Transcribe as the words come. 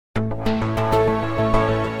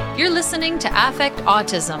listening to Affect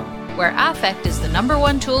Autism, where affect is the number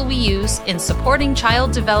one tool we use in supporting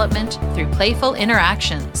child development through playful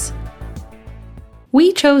interactions.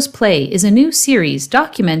 We Chose Play is a new series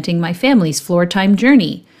documenting my family's floor time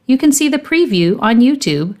journey. You can see the preview on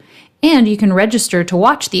YouTube, and you can register to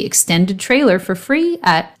watch the extended trailer for free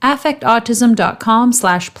at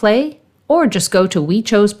affectautism.com/play, or just go to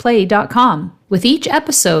wechoseplay.com. With each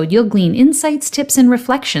episode, you'll glean insights, tips, and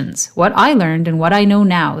reflections, what I learned and what I know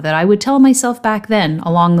now that I would tell myself back then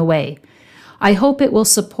along the way. I hope it will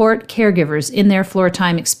support caregivers in their floor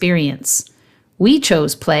time experience. We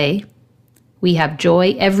chose play. We have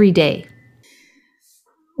joy every day.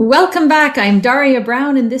 Welcome back. I'm Daria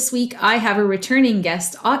Brown, and this week I have a returning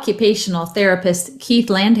guest, occupational therapist Keith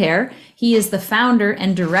Landhair. He is the founder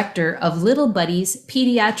and director of Little Buddies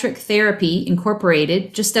Pediatric Therapy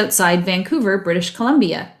Incorporated, just outside Vancouver, British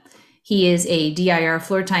Columbia. He is a DIR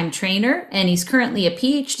floor time trainer, and he's currently a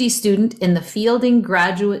PhD student in the Fielding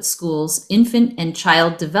Graduate School's Infant and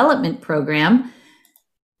Child Development Program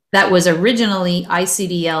that was originally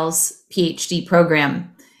ICDL's PhD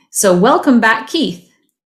program. So welcome back, Keith.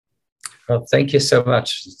 Well, thank you so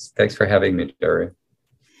much. Thanks for having me, Daria.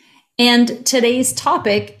 And today's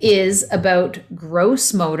topic is about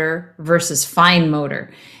gross motor versus fine motor.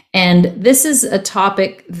 And this is a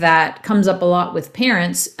topic that comes up a lot with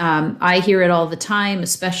parents. I hear it all the time,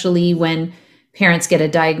 especially when parents get a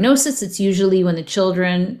diagnosis. It's usually when the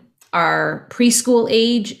children are preschool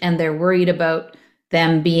age and they're worried about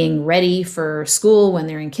them being ready for school when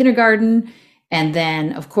they're in kindergarten. And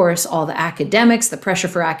then, of course, all the academics, the pressure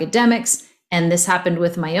for academics. And this happened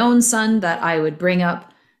with my own son, that I would bring up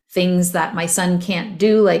things that my son can't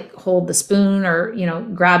do, like hold the spoon or,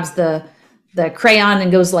 grabs the crayon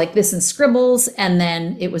and goes like this and scribbles. And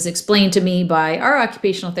then it was explained to me by our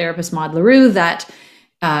occupational therapist, Maud LaRue, that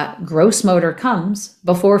gross motor comes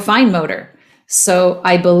before fine motor. So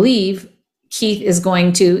I believe Keith is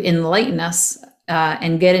going to enlighten us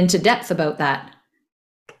and get into depth about that.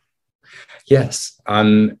 Yes.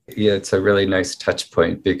 It's a really nice touch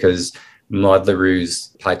point, because Maud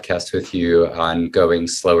LaRue's podcast with you on going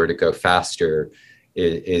slower to go faster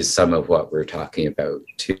is some of what we're talking about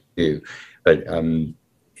too. But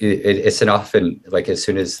it's an often, like, as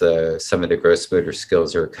soon as some of the gross motor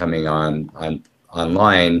skills are coming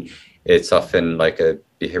online, it's often like a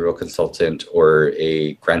behavioral consultant or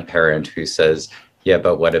a grandparent who says, yeah,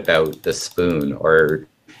 but what about the spoon? Or,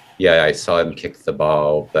 yeah, I saw him kick the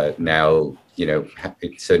ball, but now,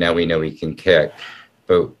 so now we know he can kick.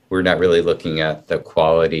 But we're not really looking at the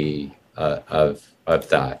quality of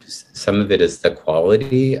that. Some of it is the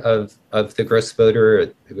quality of the gross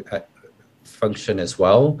motor function as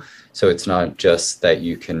well. So it's not just that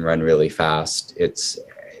you can run really fast. It's,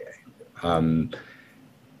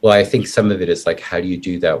 I think some of it is like, how do you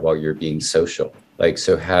do that while you're being social? Like,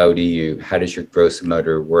 so how does your gross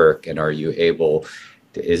motor work? And are you able,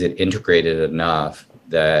 is it integrated enough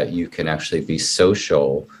that you can actually be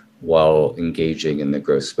social while engaging in the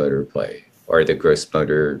gross motor play or the gross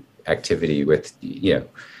motor activity with,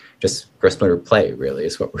 just gross motor play really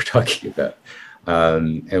is what we're talking about.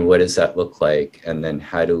 And what does that look like? And then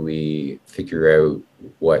how do we figure out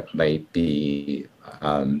what might be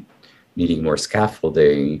needing more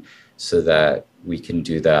scaffolding so that we can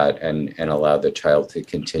do that and allow the child to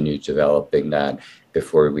continue developing that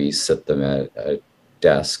before we sit them at a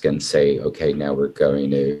desk and say, okay, now we're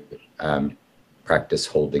going to practice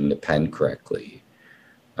holding the pen correctly,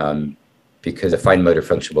 because the fine motor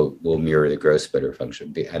function will mirror the gross motor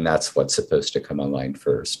function, and that's what's supposed to come online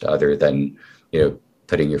first, other than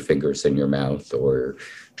putting your fingers in your mouth or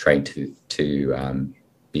trying to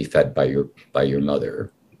be fed by your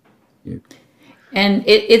mother. Yeah. And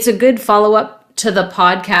it's a good follow-up to the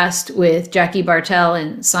podcast with Jackie Bartel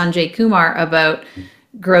and Sanjay Kumar about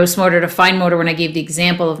gross motor to fine motor, when I gave the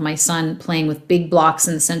example of my son playing with big blocks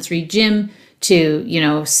in the sensory gym to,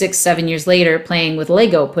 6-7 years later playing with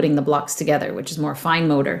Lego, putting the blocks together, which is more fine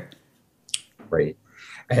motor. Right.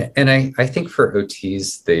 And I think for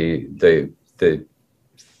OTs, the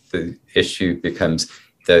issue becomes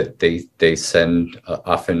that they send,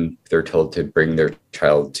 often they're told to bring their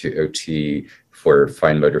child to OT for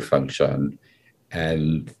fine motor function.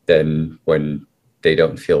 And then when they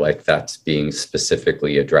don't feel like that's being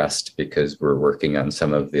specifically addressed because we're working on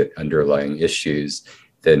some of the underlying issues,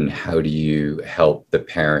 then how do you help the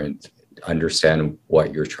parent understand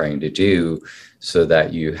what you're trying to do so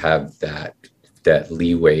that you have that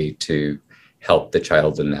leeway to help the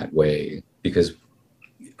child in that way? Because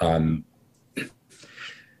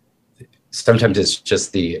sometimes it's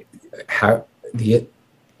just the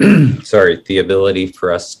ability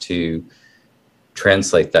for us to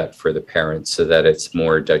translate that for the parents so that it's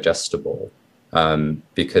more digestible.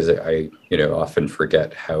 Because I, often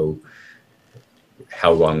forget how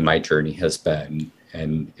long my journey has been,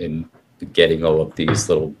 and in getting all of these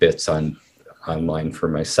little bits online for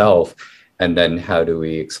myself, and then how do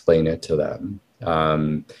we explain it to them,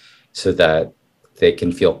 so that they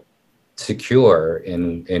can feel secure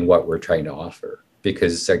in what we're trying to offer.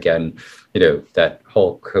 Because again, that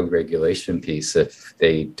whole co-regulation piece, if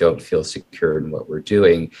they don't feel secure in what we're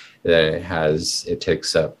doing, then it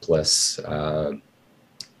takes up less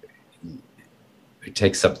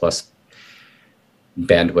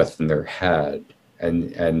bandwidth in their head.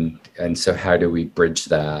 And so how do we bridge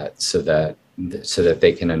that so that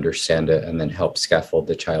they can understand it and then help scaffold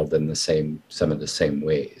the child in some of the same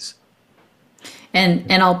ways?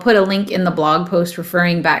 And I'll put a link in the blog post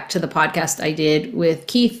referring back to the podcast I did with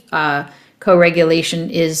Keith. Co-regulation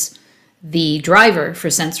is the driver for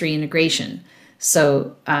sensory integration.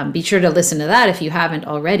 So be sure to listen to that if you haven't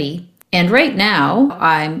already. And right now,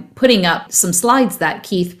 I'm putting up some slides that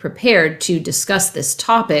Keith prepared to discuss this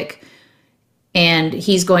topic. And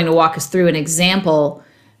he's going to walk us through an example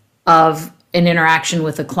of an interaction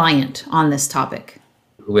with a client on this topic.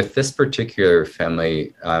 With this particular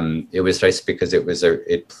family, it was nice because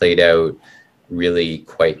it played out really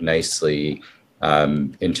quite nicely,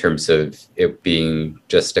 in terms of it being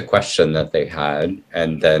just a question that they had,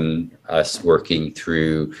 and then us working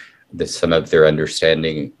through some of their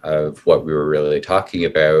understanding of what we were really talking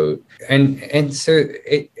about. And so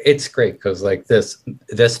it's great because like this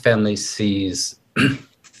family sees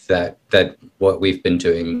that what we've been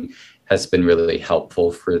doing has been really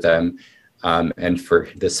helpful for them. And for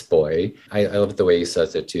this boy, I love the way he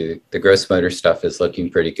says it too. The gross motor stuff is looking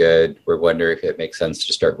pretty good. We're wondering if it makes sense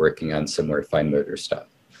to start working on some more fine motor stuff.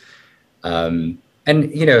 And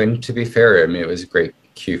to be fair, I mean, it was a great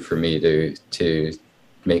cue for me to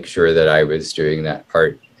make sure that I was doing that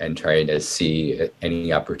part and trying to see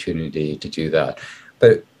any opportunity to do that.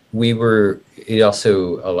 But it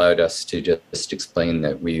also allowed us to just explain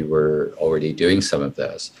that we were already doing some of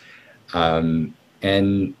this.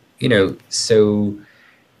 So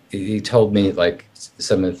he told me like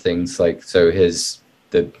some of the things, like, so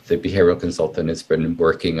the behavioral consultant has been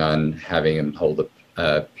working on having him hold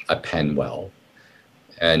a pen well.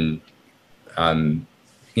 And,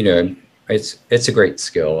 it's a great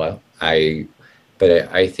skill. But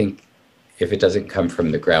I think if it doesn't come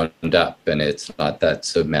from the ground up and it's not that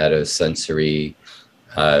somatosensory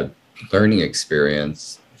learning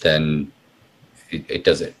experience, then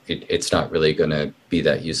it's not really going to be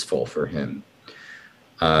that useful for him.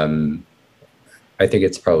 I think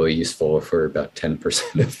it's probably useful for about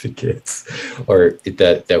 10% of the kids, or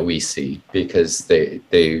that we see, because their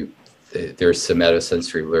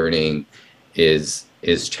somatosensory learning is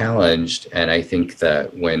challenged. And I think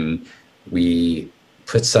that when we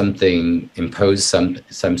impose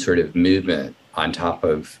some sort of movement on top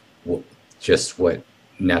of what their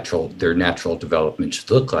natural development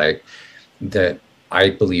should look like, that I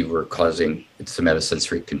believe we're causing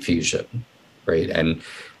somatosensory confusion, right? And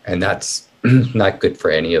that's not good for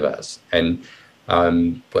any of us. And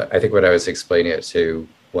but I think when I was explaining it to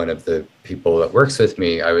one of the people that works with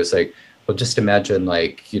me, I was like, well, just imagine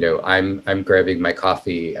like, I'm grabbing my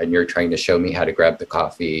coffee and you're trying to show me how to grab the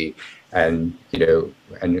coffee. And,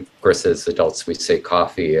 and of course, as adults, we say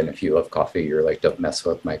coffee. And if you love coffee, you're like, don't mess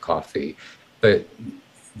with my coffee. But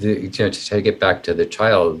to take it back to the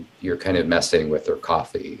child, you're kind of messing with their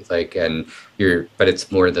coffee, but it's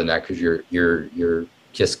more than that, because you're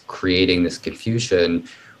just creating this confusion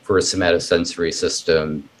for a somatosensory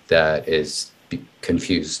system that is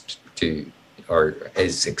confused or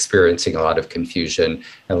is experiencing a lot of confusion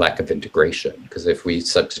and lack of integration. Because if we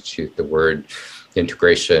substitute the word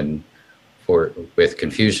integration with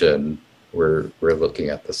confusion, we're looking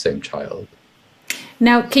at the same child.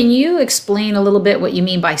 Now, can you explain a little bit what you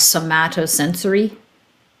mean by somatosensory?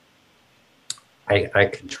 I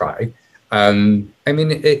can try.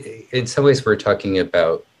 In some ways, we're talking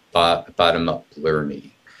about bottom-up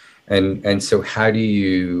learning, and so how do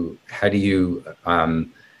you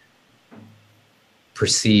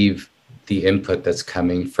perceive the input that's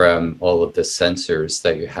coming from all of the sensors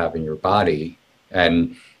that you have in your body,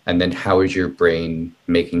 and then how is your brain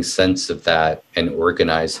making sense of that and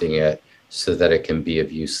organizing it so that it can be of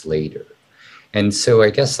use later? And so I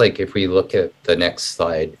guess like if we look at the next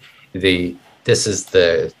slide, this is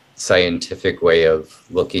the scientific way of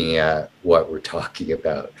looking at what we're talking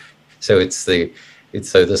about. So the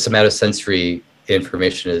somatosensory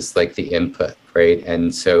information is like the input, right?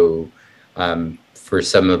 And so for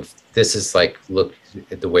some of this is like look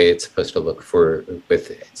the way it's supposed to look for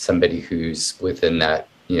with somebody who's within that,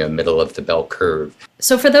 middle of the bell curve.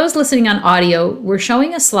 So for those listening on audio, we're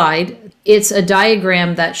showing a slide. It's a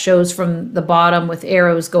diagram that shows from the bottom with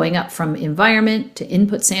arrows going up from environment to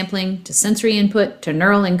input sampling to sensory input to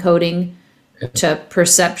neural encoding to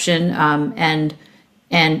perception.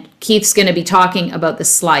 And Keith's going to be talking about the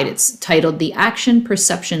slide. It's titled The Action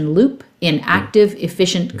Perception Loop in Active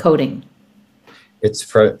Efficient Coding. It's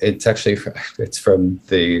from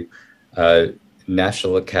the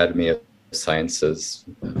National Academy of Sciences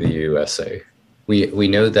of the USA. We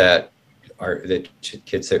know that the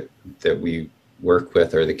kids that we work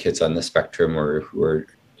with are the kids on the spectrum or who are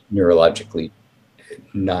neurologically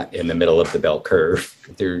not in the middle of the bell curve.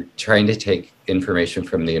 They're trying to take information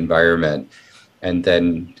from the environment, and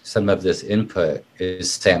then some of this input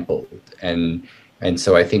is sampled. And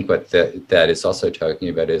so I think what that is also talking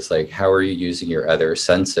about is like, how are you using your other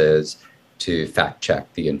senses to fact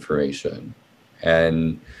check the information?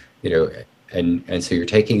 And, and so you're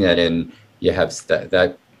taking that in, you have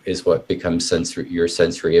that is what becomes your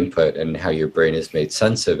sensory input and how your brain has made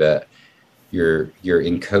sense of it. You're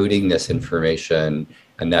encoding this information,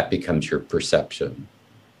 and that becomes your perception.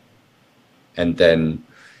 And then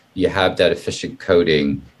you have that efficient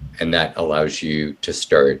coding, and that allows you to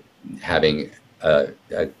start having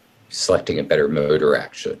selecting a better motor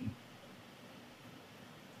action.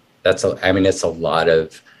 It's a lot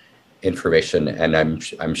of information, and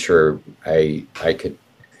I'm sure I could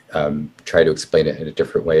try to explain it in a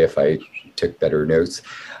different way if I took better notes.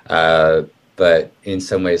 But in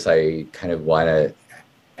some ways, I kind of want to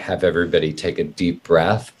have everybody take a deep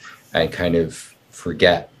breath and kind of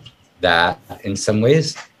forget that in some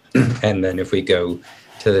ways. And then if we go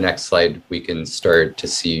to the next slide, we can start to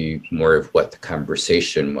see more of what the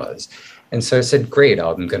conversation was. And so I said, great,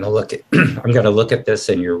 I'm going to look at this,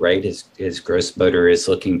 and you're right, his gross motor is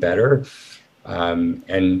looking better.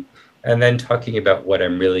 And then talking about what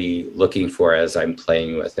I'm really looking for as I'm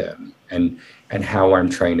playing with him, and how I'm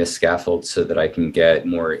trying to scaffold so that I can get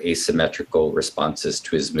more asymmetrical responses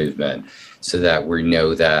to his movement, so that we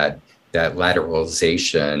know that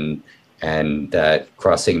lateralization and that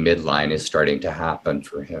crossing midline is starting to happen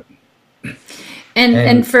for him.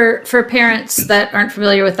 And for parents that aren't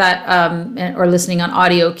familiar with that or listening on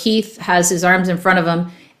audio, Keith has his arms in front of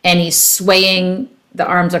him, and he's swaying the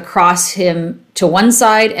arms across him to one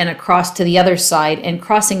side and across to the other side. And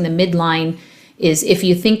crossing the midline is, if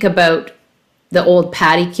you think about the old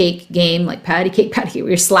patty cake game, like patty cake, where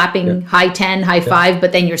you're slapping high 10, high 5,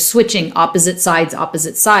 but then you're switching opposite sides.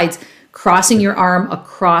 Crossing your arm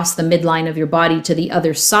across the midline of your body to the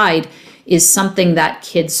other side is something that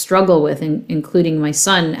kids struggle with, including my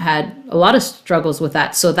son had a lot of struggles with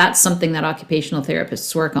that. So that's something that occupational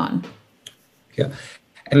therapists work on. Yeah.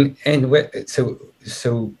 And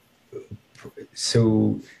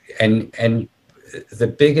the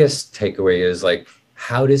biggest takeaway is like,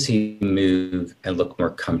 how does he move and look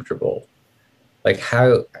more comfortable? Like,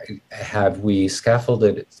 how have we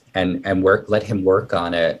scaffolded and let him work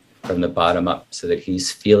on it from the bottom up so that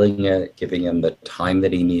he's feeling it, giving him the time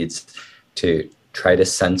that he needs to try to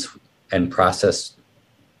sense and process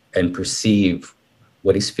and perceive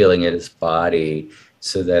what he's feeling in his body,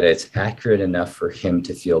 so that it's accurate enough for him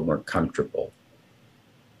to feel more comfortable.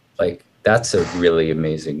 Like, that's a really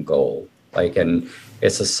amazing goal. Like, and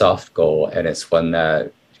it's a soft goal, and it's one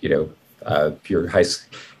that, your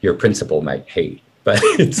principal might hate, but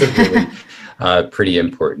it's a really pretty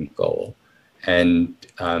important goal. And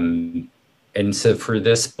so for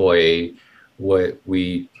this boy,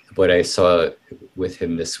 what I saw with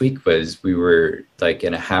him this week was we were like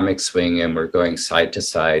in a hammock swing, and we're going side to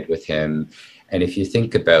side with him. And if you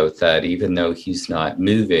think about that, even though he's not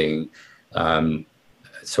moving,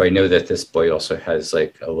 so I know that this boy also has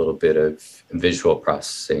like a little bit of visual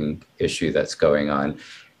processing issue that's going on.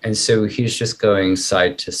 And so he's just going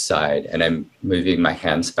side to side, and I'm moving my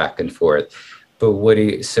hands back and forth. But what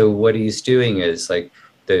he's doing is like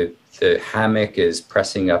the hammock is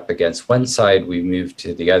pressing up against one side, we move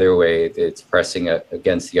to the other way, it's pressing up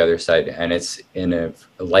against the other side, and it's in a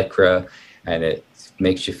lycra, and it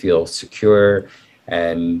makes you feel secure.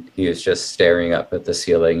 And he was just staring up at the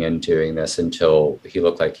ceiling and doing this until he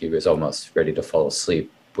looked like he was almost ready to fall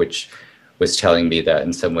asleep, which was telling me that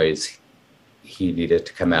in some ways he needed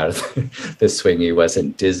to come out of the swing. He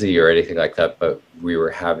wasn't dizzy or anything like that, but we were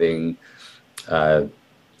having the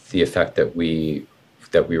effect that we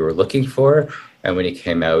were looking for. And when he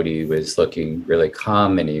came out, he was looking really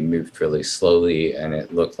calm, and he moved really slowly, and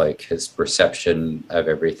it looked like his perception of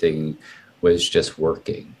everything was just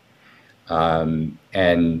working.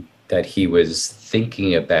 And that he was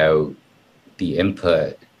thinking about the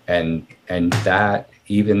input, and that,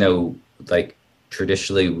 even though like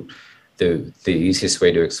traditionally the easiest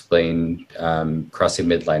way to explain crossing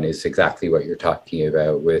midline is exactly what you're talking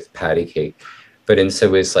about with patty cake, but in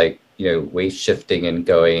some ways, like, weight shifting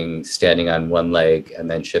and standing on one leg and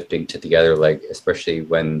then shifting to the other leg, especially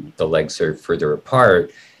when the legs are further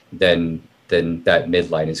apart, then that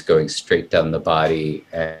midline is going straight down the body,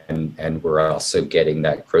 and we're also getting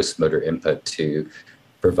that gross motor input to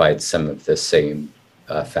provide some of the same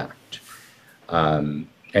fact.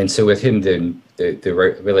 And so with him, then the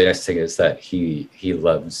really nice thing is that he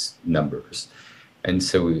loves numbers. And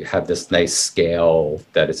so we have this nice scale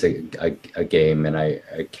that is a game, and I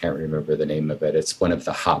can't remember the name of it. It's one of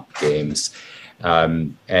the hop games.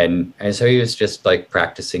 And so he was just like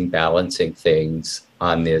practicing balancing things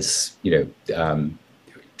on this,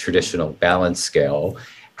 traditional balance scale,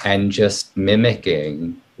 and just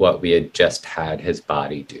mimicking what we had just had his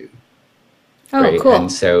body do. Oh, right? Cool.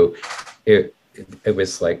 And so it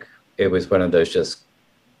was one of those just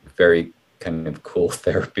very kind of cool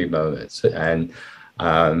therapy moments. And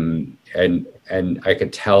I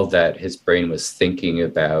could tell that his brain was thinking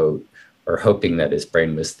about, or hoping that his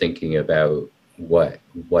brain was thinking about what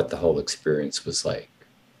the whole experience was like.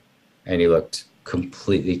 And he looked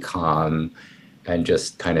completely calm and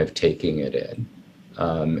just kind of taking it in.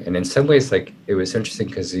 And in some ways, like, it was interesting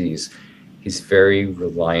because he's very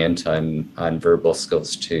reliant on verbal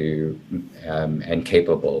skills to and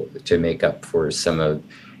capable to make up for some of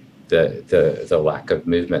the lack of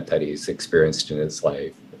movement that he's experienced in his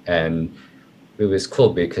life. And it was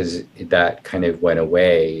cool because that kind of went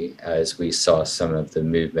away as we saw some of the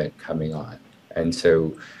movement coming on. And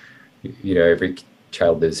so, every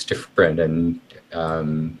child is different, and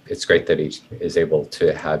it's great that he is able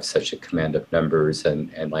to have such a command of numbers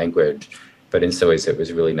and language. But in some ways, it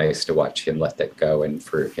was really nice to watch him let that go, and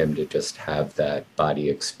for him to just have that body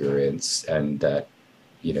experience and that,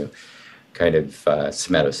 kind of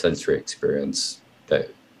somatosensory experience that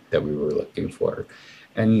we were looking for.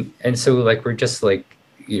 And so, like, we're just like,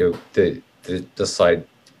 the slide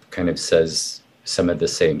kind of says some of the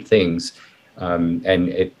same things. And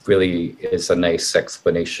it really is a nice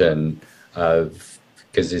explanation of,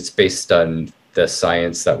 because it's based on the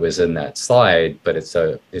science that was in that slide, but it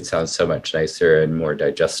sounds so much nicer and more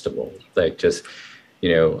digestible. Like, just,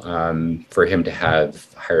 for him to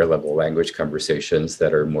have higher level language conversations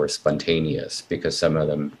that are more spontaneous, because some of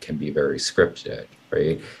them can be very scripted,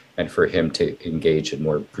 right? And for him to engage in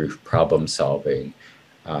more group problem solving,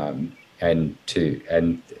 and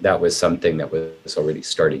that was something that was already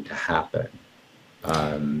starting to happen.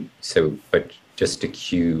 But just to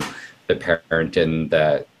cue the parent in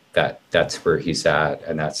that's where he's at,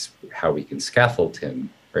 and that's how we can scaffold him,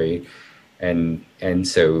 right? And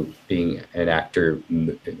so being an active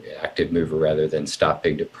mover rather than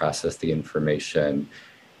stopping to process the information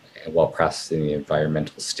while processing the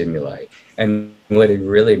environmental stimuli. And what it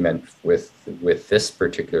really meant with this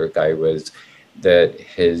particular guy was that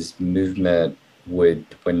his movement would,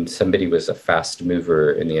 when somebody was a fast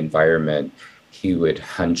mover in the environment, he would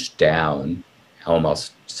hunch down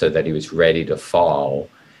almost so that he was ready to fall,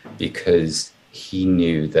 because he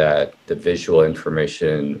knew that the visual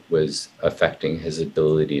information was affecting his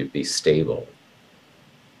ability to be stable,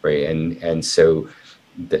 right? And so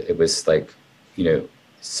it was like,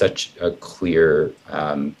 such a clear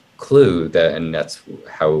clue that, and that's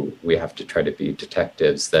how we have to try to be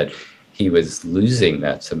detectives, that he was losing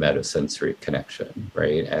that somatosensory connection,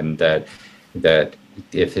 right? And that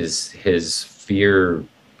if his fear,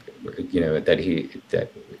 that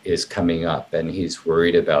is coming up, and he's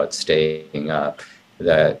worried about staying up,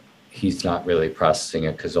 that he's not really processing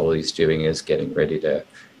it, because all he's doing is getting ready to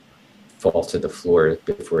fall to the floor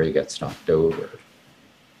before he gets knocked over.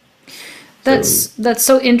 That's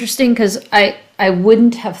so interesting, because I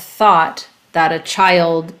wouldn't have thought that a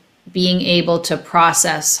child being able to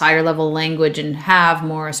process higher level language and have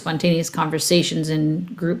more spontaneous conversations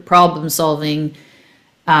and group problem solving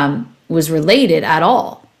was related at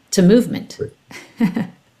all to movement.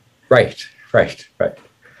 Right.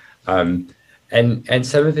 And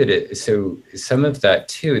some of it, so some of that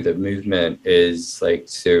too, the movement is like,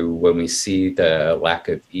 so when we see the lack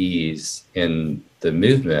of ease in the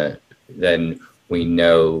movement, then we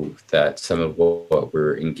know that some of what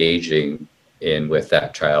we're engaging in with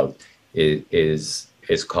that child is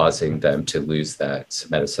causing them to lose that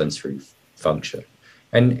somatosensory function.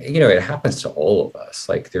 And, it happens to all of us.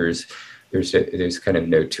 Like, there's kind of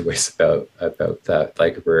no two ways about that.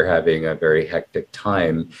 Like, if we're having a very hectic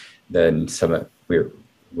time, then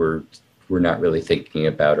we're not really thinking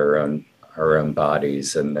about our own our own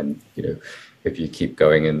bodies. And then, if you keep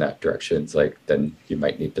going in that direction, it's like, then you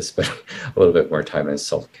might need to spend a little bit more time in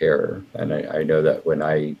self-care. And I know that when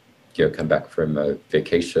I, come back from a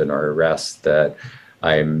vacation or a rest, that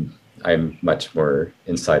I'm much more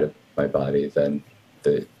inside of my body than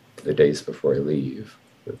the days before I leave.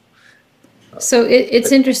 So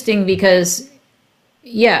it's interesting because,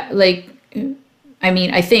 yeah, like, I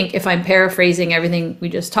mean, I think if I'm paraphrasing everything you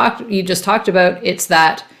just talked about, it's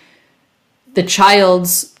that the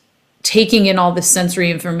child's taking in all this sensory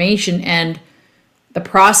information and the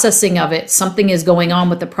processing of it, something is going on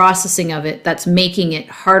with the processing of it that's making it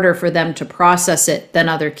harder for them to process it than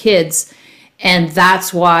other kids. And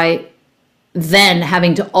that's why then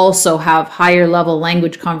having to also have higher level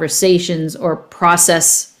language conversations or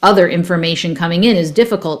process other information coming in is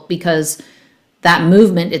difficult, because that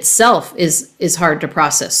movement itself is hard to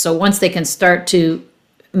process. So once they can start to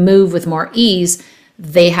move with more ease,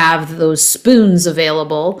 they have those spoons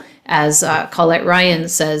available. As Colette Ryan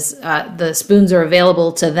says, the spoons are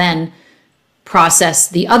available to then process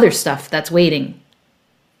the other stuff that's waiting.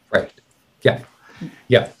 Right. Yeah.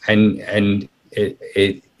 Yeah. And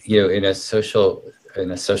it in a social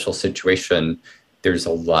situation, there's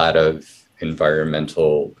a lot of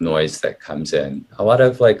environmental noise that comes in, a lot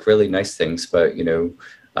of like really nice things, but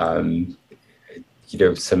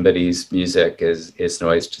somebody's music is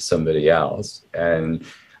noise to somebody else. And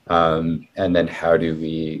then how do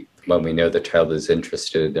we, when we know the child is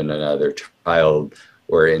interested in another child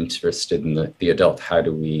or interested in the adult, how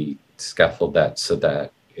do we scaffold that so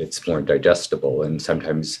that it's more digestible? And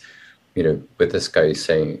sometimes, with this guy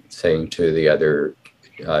saying to the other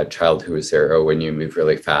child who was there, oh, when you move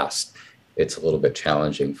really fast, it's a little bit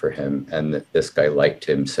challenging for him. And this guy liked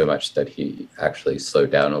him so much that he actually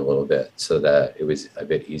slowed down a little bit so that it was a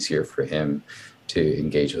bit easier for him to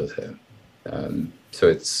engage with him. So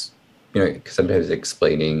it's, sometimes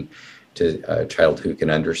explaining to a child who can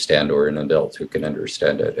understand or an adult who can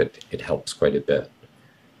understand it helps quite a bit.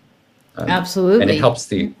 Absolutely. And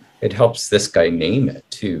it helps this guy name it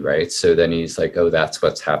too, right? So then he's like, oh, that's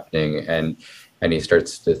what's happening. And he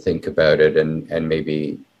starts to think about it and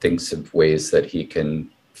maybe thinks of ways that he can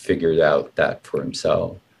figure out that for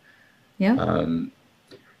himself. Yeah. And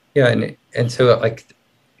so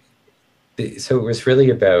so it was really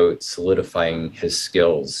about solidifying his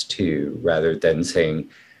skills too, rather than saying,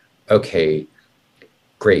 okay,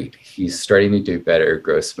 great, he's starting to do better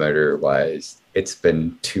gross motor wise. It's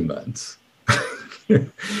been 2 months.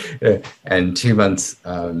 And 2 months,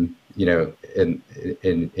 in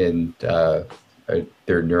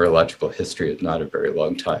their neurological history is not a very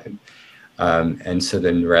long time. And so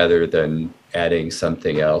then rather than adding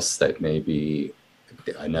something else that may be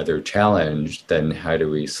another challenge, then how do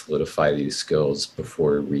we solidify these skills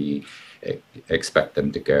before we expect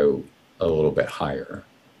them to go a little bit higher?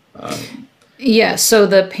 Yeah, so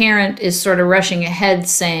the parent is sort of rushing ahead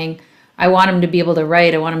saying, I want him to be able to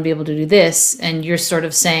write, I want him to be able to do this. And you're sort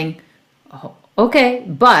of saying, oh, okay,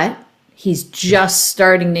 but he's just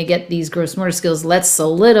starting to get these gross motor skills. Let's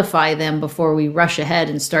solidify them before we rush ahead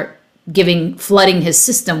and start flooding his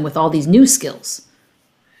system with all these new skills.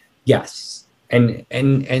 Yes. And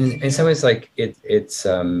in some ways, like it's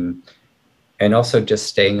and also just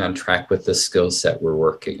staying on track with the skills that we're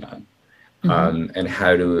working on. And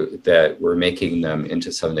how that we're making them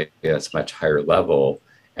into something that's much higher level.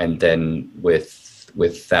 And then with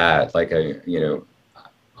that, like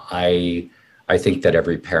I think that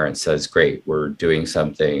every parent says, great, we're doing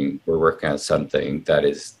something, we're working on something that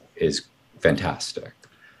is fantastic.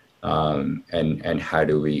 And how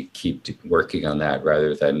do we keep working on that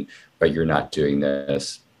rather than, but you're not doing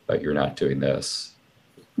this, but you're not doing this.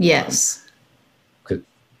 Yes.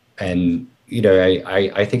 And,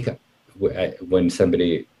 I think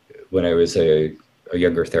when I was a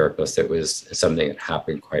younger therapist, it was something that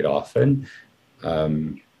happened quite often.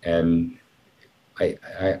 And I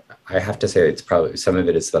have to say, it's probably, some of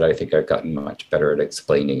it is that I think I've gotten much better at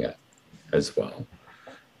explaining it as well.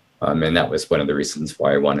 And that was one of the reasons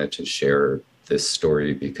why I wanted to share this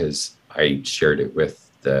story, because I shared it with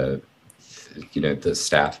the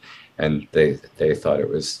staff, and they thought it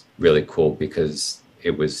was really cool because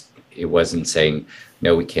it wasn't saying,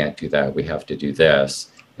 no, we can't do that, we have to do this.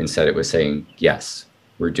 Instead, it was saying, yes,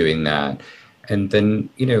 we're doing that. And then,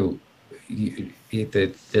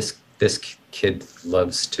 this kid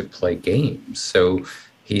loves to play games. So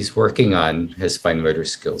he's working on his fine motor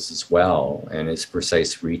skills as well, and his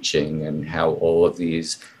precise reaching, and how all of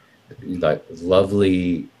these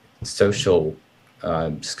lovely social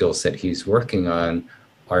skills that he's working on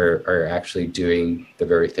are actually doing the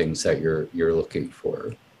very things that you're looking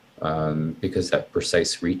for. because that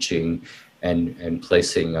precise reaching and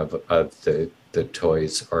placing of the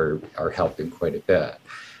toys are helping quite a bit.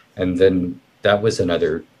 And then that was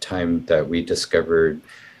another time that we discovered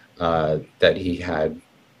that he had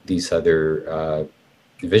these other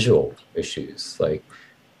visual issues, like,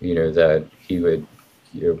 that he would,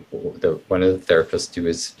 one of the therapists who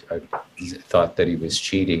was thought that he was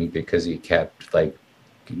cheating because he kept like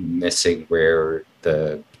missing where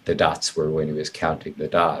the dots were when he was counting the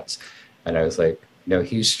dots. And I was like, no,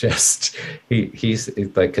 he's just, he's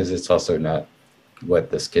like, because it's also not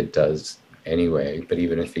what this kid does anyway, but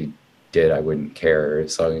even if he did, I wouldn't care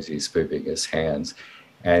as long as he's moving his hands.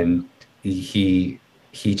 And he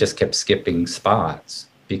just kept skipping spots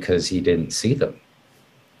because he didn't see them.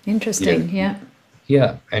 Interesting. Yeah.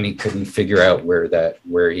 Yeah, and he couldn't figure out where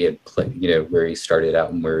he had played, where he started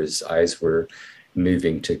out and where his eyes were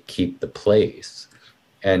moving to keep the place.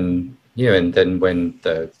 And and then when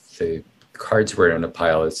the cards were in a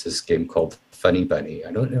pile, it's this game called Funny Bunny.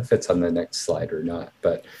 I don't know if it's on the next slide or not,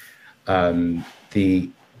 but or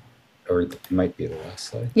it might be the last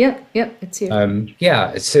slide. Yep, it's here.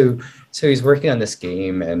 Yeah, so he's working on this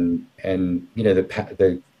game, and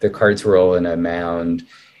the cards were all in a mound,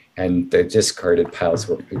 and the discarded piles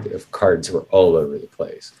of cards were all over the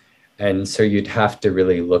place. And so you'd have to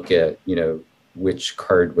really look at, which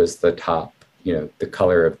card was the top, the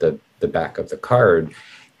color of the back of the card,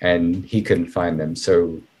 and he couldn't find them.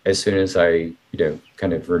 So as soon as I,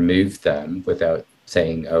 kind of removed them without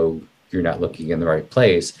saying, oh, you're not looking in the right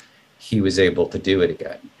place, he was able to do it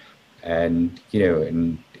again. And,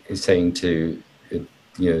 and saying to,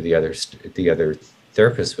 the other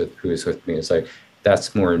therapist who was with me, is like,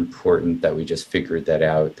 that's more important that we just figured that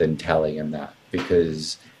out than telling him that,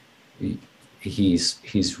 because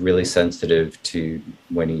he's really sensitive to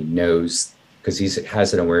when he knows, because he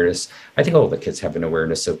has an awareness. I think all the kids have an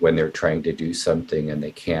awareness of when they're trying to do something and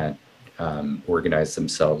they can't organize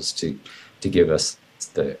themselves to give us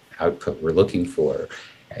the output we're looking for.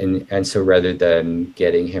 And so rather than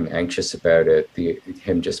getting him anxious about it,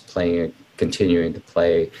 him just playing, continuing to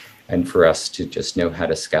play, and for us to just know how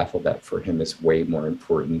to scaffold that for him is way more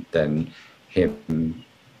important than him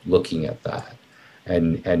looking at that.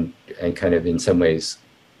 And kind of in some ways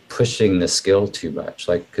pushing the skill too much,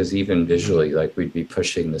 like, because even visually, like, we'd be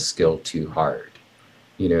pushing the skill too hard.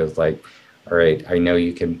 Like, all right, I know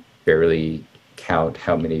you can barely count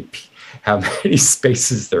how many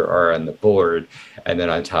spaces there are on the board, and then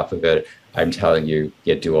on top of it, I'm telling you,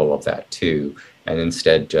 do all of that too, and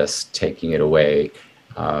instead just taking it away.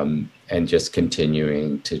 And just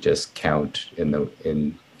continuing to just count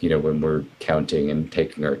when we're counting and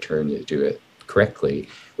taking our turn to do it correctly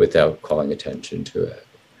without calling attention to it.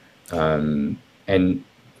 And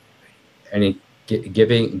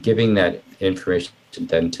giving that information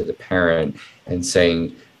then to the parent and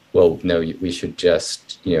saying, well, no, we should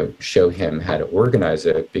just, show him how to organize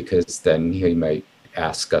it, because then he might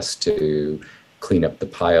ask us to clean up the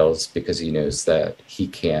piles because he knows that he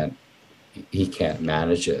can't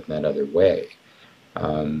manage it in that other way.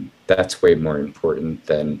 That's way more important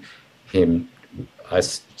than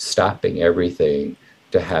us stopping everything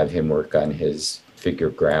to have him work on his figure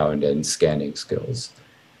ground and scanning skills.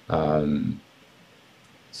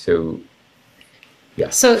 So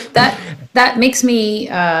that makes me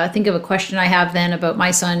think of a question I have then about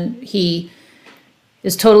my son. He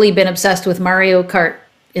has totally been obsessed with Mario Kart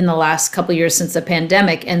in the last couple of years since the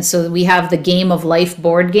pandemic. And so we have the Game of Life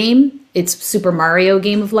board game. It's Super Mario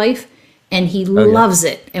Game of Life, and he loves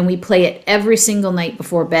it. And we play it every single night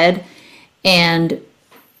before bed. And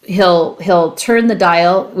he'll turn the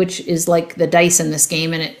dial, which is like the dice in this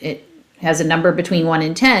game, and it has a number between 1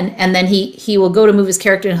 and 10. And then he will go to move his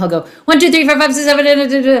character, and he'll go 1, 2, 3, 4, 5, 6,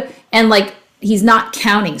 7, and like he's not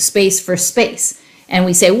counting space for space. And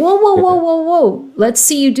we say, whoa, let's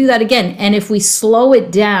see you do that again. And if we slow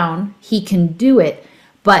it down, he can do it.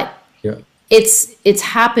 But it's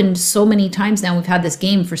happened so many times now. We've had this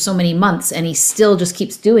game for so many months, and he still just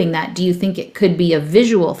keeps doing that. Do you think it could be a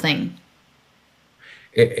visual thing?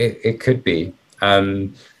 It could be. I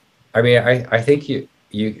think you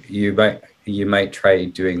might try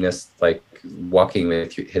doing this, like walking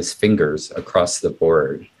with his fingers across the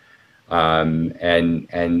board,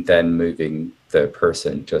 and then moving the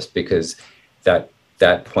person, just because that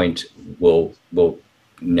point will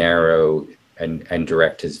narrow and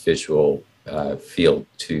direct his visual field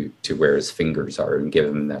to where his fingers are, and give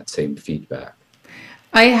him that same feedback.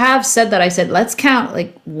 I have said that. I said, let's count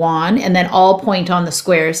like 1, and then all point on the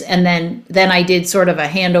squares. And then I did sort of a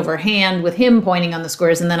hand over hand with him pointing on the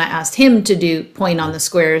squares. And then I asked him to point on the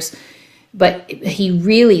squares. But he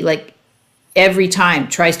really, like, every time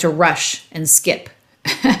tries to rush and skip.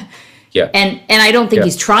 Yeah. And I don't think Yeah.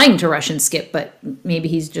 he's trying to rush and skip, but maybe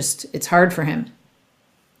it's hard for him.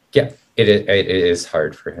 Yeah. It is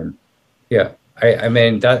hard for him. Yeah. I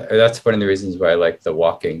mean that's one of the reasons why I like the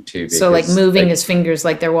walking too, So like because moving like his fingers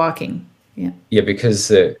like they're walking. Yeah. yeah, because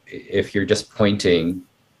if you're just pointing,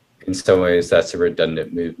 in some ways that's a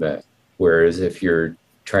redundant movement. Whereas if you're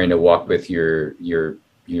trying to walk with your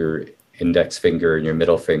index finger and your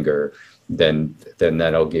middle finger, then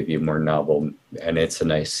that'll give you more novel, and it's a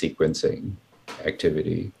nice sequencing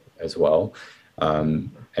activity as well. And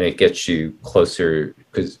it gets you closer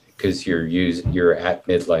because you're at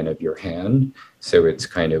midline of your hand, so it's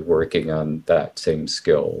kind of working on that same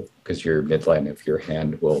skill because your midline of your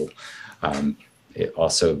hand will it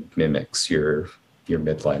also mimics your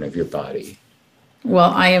midline of your body.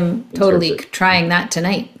 Well, I am In terms totally of trying that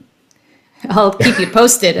tonight. I'll keep you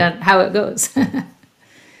posted on how it goes.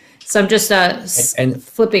 So I'm just and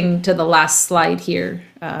flipping to the last slide here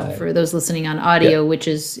for those listening on audio, yeah. which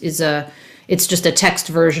it's just a text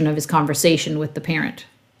version of his conversation with the parent.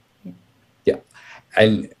 Yeah,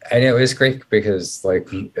 and it was great because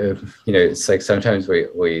it's like sometimes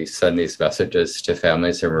we send these messages to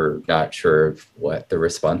families and we're not sure of what the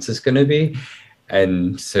response is going to be,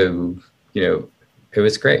 and so it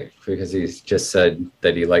was great because he just said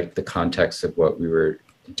that he liked the context of what we were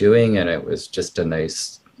doing, and it was just a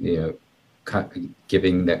nice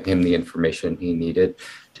giving him the information he needed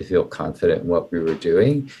to feel confident in what we were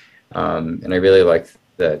doing. And I really liked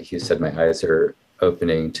that he said, my eyes are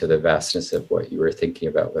opening to the vastness of what you were thinking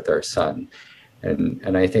about with our son.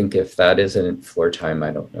 And I think if that isn't floor time, I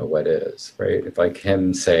don't know what is, right? If like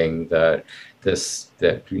him saying that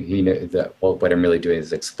what I'm really doing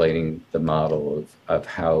is explaining the model of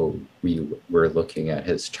how we were looking at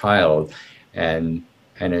his child, and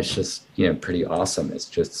it's just pretty awesome.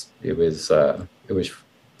 It was a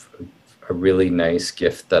really nice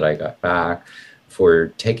gift that I got back for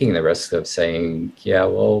taking the risk of saying, yeah,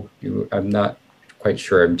 well, I'm not quite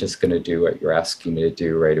sure. I'm just going to do what you're asking me to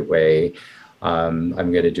do right away. I'm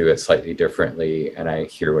going to do it slightly differently, and I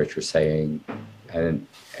hear what you're saying,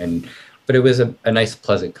 but it was a nice,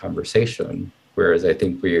 pleasant conversation. Whereas I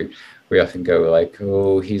think we often go like,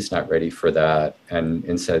 oh, he's not ready for that, and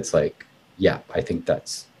instead it's like, yeah, I think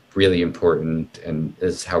that's really important, and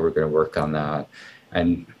this is how we're going to work on that,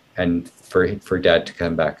 and for dad to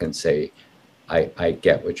come back and say, I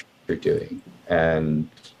get what you're doing, and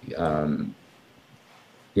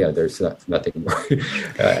there's nothing more. I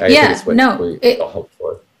think it's what we all hope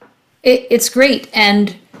for. It's great,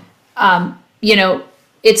 and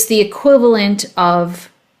it's the equivalent of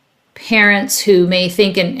parents who may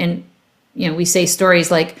think, and we say stories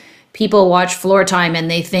like people watch Floor Time and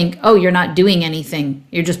they think, oh, you're not doing anything,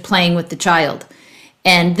 you're just playing with the child.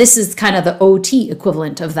 And this is kind of the OT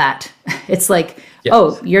equivalent of that. It's like, yes.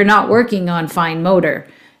 Oh, you're not working on fine motor.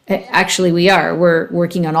 Actually, we are. We're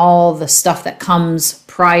working on all the stuff that comes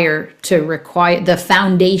prior to require the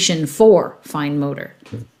foundation for fine motor.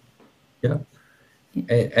 Yeah.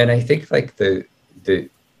 And I think like if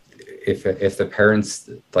the parents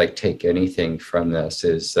like take anything from this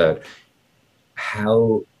is that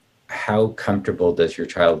how comfortable does your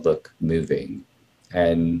child look moving?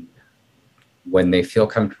 And when they feel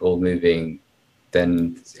comfortable moving,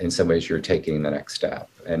 then in some ways you're taking the next step,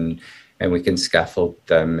 and we can scaffold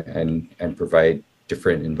them and provide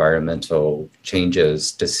different environmental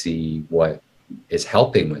changes to see what is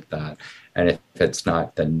helping with that. And if it's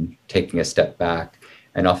not, then taking a step back.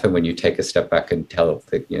 And often when you take a step back and tell,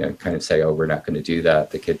 kind of say, oh, we're not going to do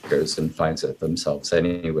that, the kid goes and finds it themselves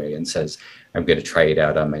anyway and says, I'm going to try it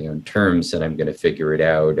out on my own terms, and I'm going to figure it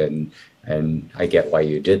out. And I get why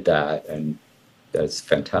you did that. And that's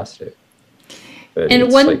fantastic. But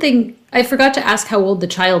and one thing, I forgot to ask how old the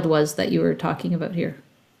child was that you were talking about here.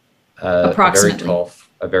 Approximately.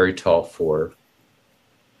 A very tall 4.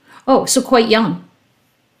 Oh, so quite young.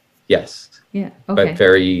 Yes. Yeah. Okay. But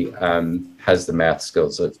very has the math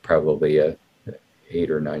skills of probably a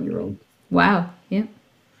 8 or 9-year-old. Wow. Yeah.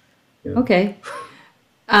 Okay.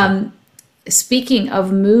 Speaking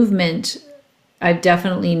of movement, I've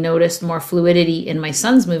definitely noticed more fluidity in my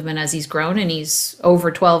son's movement as he's grown, and he's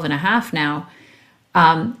over 12 and a half now.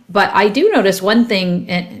 But I do notice one thing,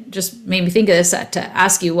 and just made me think of this to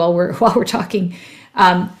ask you while we're talking.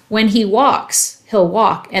 When he walks, he'll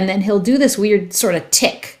walk, and then he'll do this weird sort of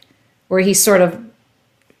tick where he sort of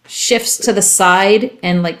shifts to the side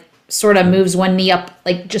and like sort of moves one knee up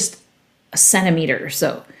like just a centimeter or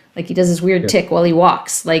so. Like he does this weird tick while he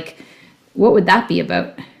walks. Like, what would that be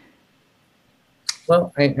about?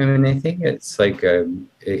 Well, I mean, I think it's like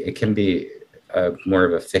it can be more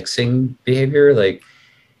of a fixing behavior. Like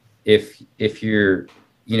if you're,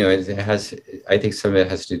 it has, I think some of it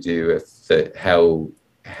has to do with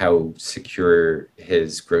how secure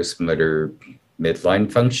his gross motor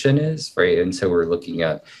midline function is, right? And so we're looking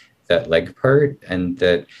at that leg part, and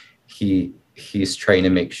that he's trying to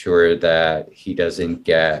make sure that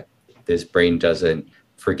his brain doesn't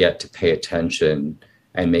forget to pay attention,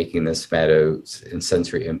 and making the somato and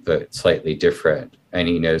sensory input slightly different. And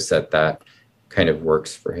he knows that kind of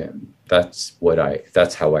works for him. That's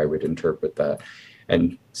how I would interpret that.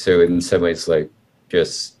 And so in some ways, like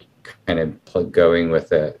just kind of going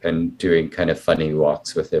with it and doing kind of funny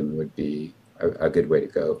walks with him would be a good way to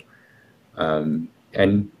go. And,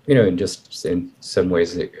 and just in some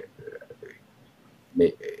ways, I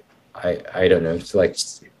don't know, it's like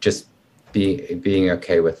just being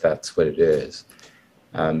okay with that's what it is.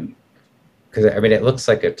 Because it looks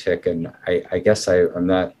like a tic, and I guess I'm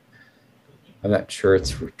not sure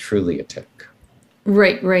it's truly a tic.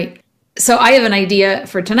 Right. So I have an idea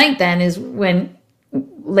for tonight then, is when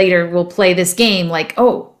later we'll play this game, like,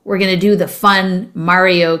 oh, we're going to do the fun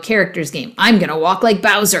Mario characters game. I'm going to walk like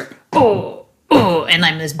Bowser. Oh, and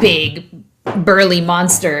I'm this big burly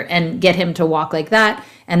monster, and get him to walk like that.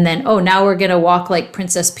 And then, now we're going to walk like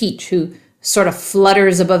Princess Peach, who sort of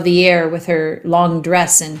flutters above the air with her long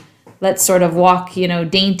dress, and let's sort of walk,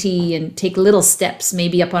 dainty and take little steps,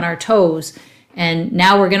 maybe up on our toes. And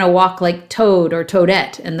now we're going to walk like Toad or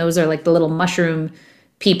Toadette. And those are like the little mushroom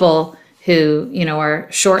people who, are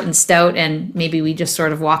short and stout. And maybe we just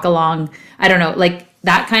sort of walk along. I don't know, like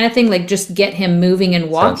that kind of thing, like just get him moving and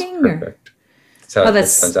walking. Sounds perfect. That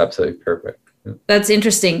sounds absolutely perfect. Yeah. That's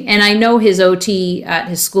interesting. And I know his OT at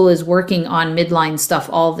his school is working on midline stuff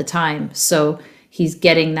all the time. So he's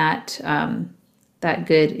getting that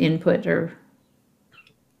good input.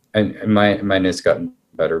 And mine has gotten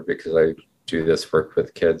better because I do this work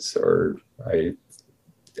with kids, or I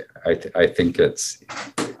think it's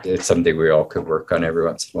something we all could work on every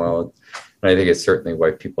once in a while. And I think it's certainly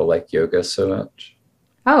why people like yoga so much.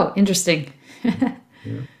 Oh, interesting. Yeah.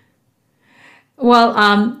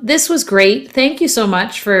 Well, this was great. Thank you so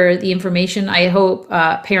much for the information. I hope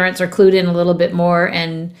parents are clued in a little bit more,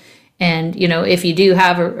 and if you do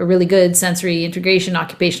have a really good sensory integration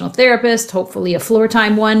occupational therapist, hopefully a floor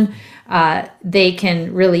time one, they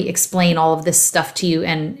can really explain all of this stuff to you,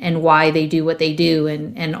 and why they do what they do,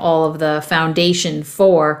 and all of the foundation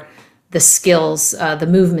for the skills, the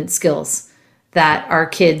movement skills that our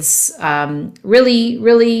kids really,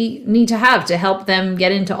 really need to have to help them get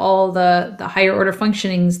into all the higher order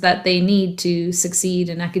functionings that they need to succeed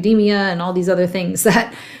in academia and all these other things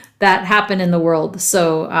that happen in the world.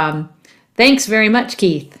 So thanks very much,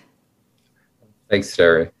 Keith. Thanks,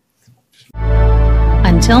 Terry.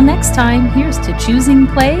 Until next time, here's to choosing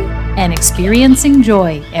play and experiencing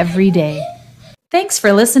joy every day. Thanks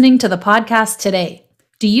for listening to the podcast today.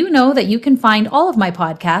 Do you know that you can find all of my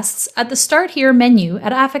podcasts at the Start Here menu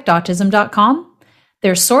at affectautism.com?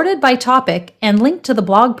 They're sorted by topic and linked to the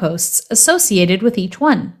blog posts associated with each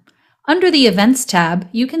one. Under the Events tab,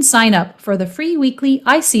 you can sign up for the free weekly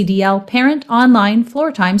ICDL Parent Online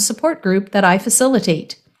Floor Time Support Group that I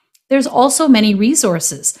facilitate. There's also many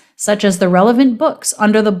resources, such as the relevant books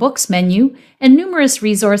under the Books menu and numerous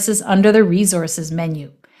resources under the Resources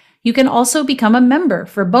menu. You can also become a member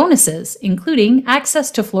for bonuses, including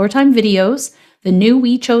access to floor time videos, the new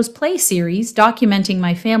We Chose Play series documenting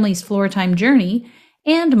my family's floor time journey,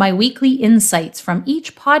 and my weekly insights from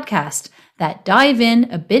each podcast that dive in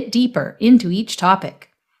a bit deeper into each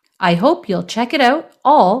topic. I hope you'll check it out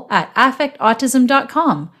all at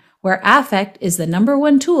affectautism.com, where affect is the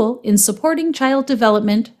 #1 tool in supporting child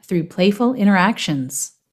development through playful interactions.